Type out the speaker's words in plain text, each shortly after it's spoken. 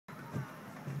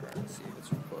Let's see if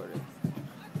it's recording.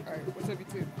 Alright, what's up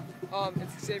YouTube?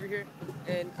 It's Xavier here,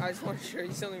 and I just want to show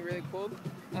you something really cool.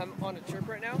 I'm on a trip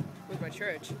right now with my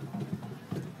church.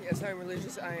 Yes, I'm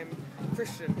religious, I am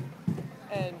Christian.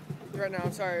 And right now,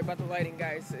 I'm sorry about the lighting,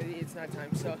 guys. It's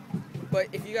nighttime, so. But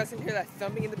if you guys can hear that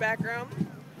thumping in the background,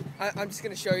 I'm just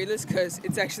going to show you this because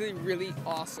it's actually really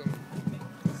awesome.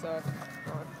 So,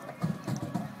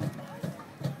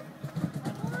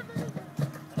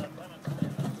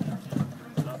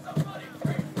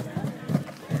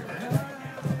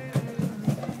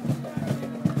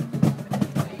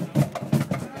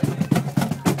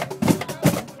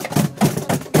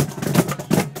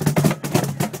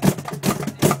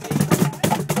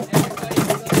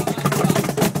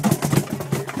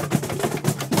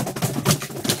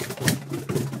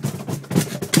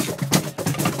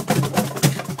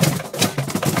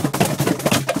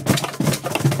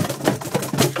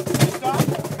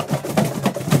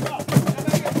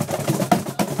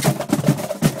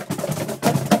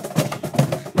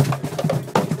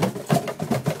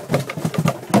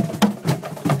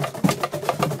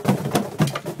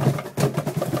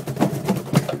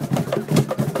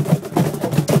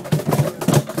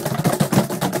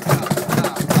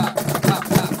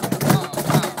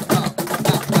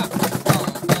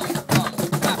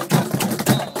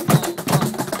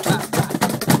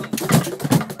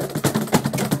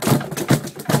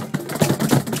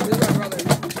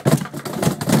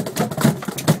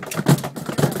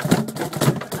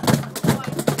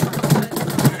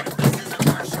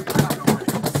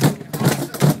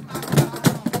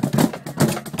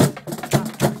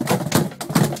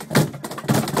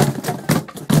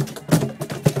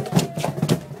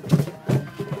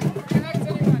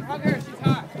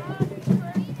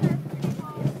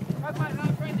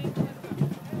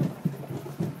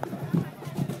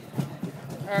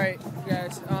 alright,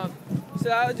 guys, so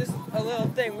that was just a little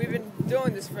thing. We've been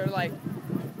doing this for like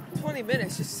 20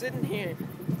 minutes, just sitting here,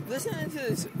 listening to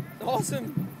this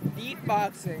awesome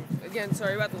beatboxing. Again,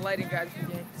 sorry about the lighting, guys, if you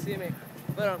can't see me.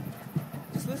 But,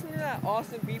 just listening to that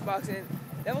awesome beatboxing.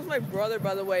 That was my brother,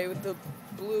 by the way, with the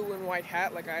blue and white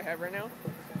hat like I have right now.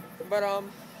 But,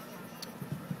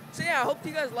 so yeah, I hope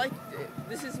you guys liked it.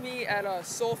 This is me at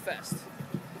Soulfest.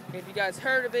 If you guys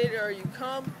heard of it or you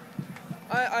come,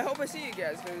 I hope I see you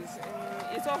guys, because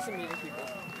it's awesome meeting people.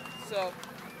 So,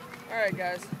 alright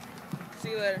guys, see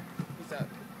you later. Peace out.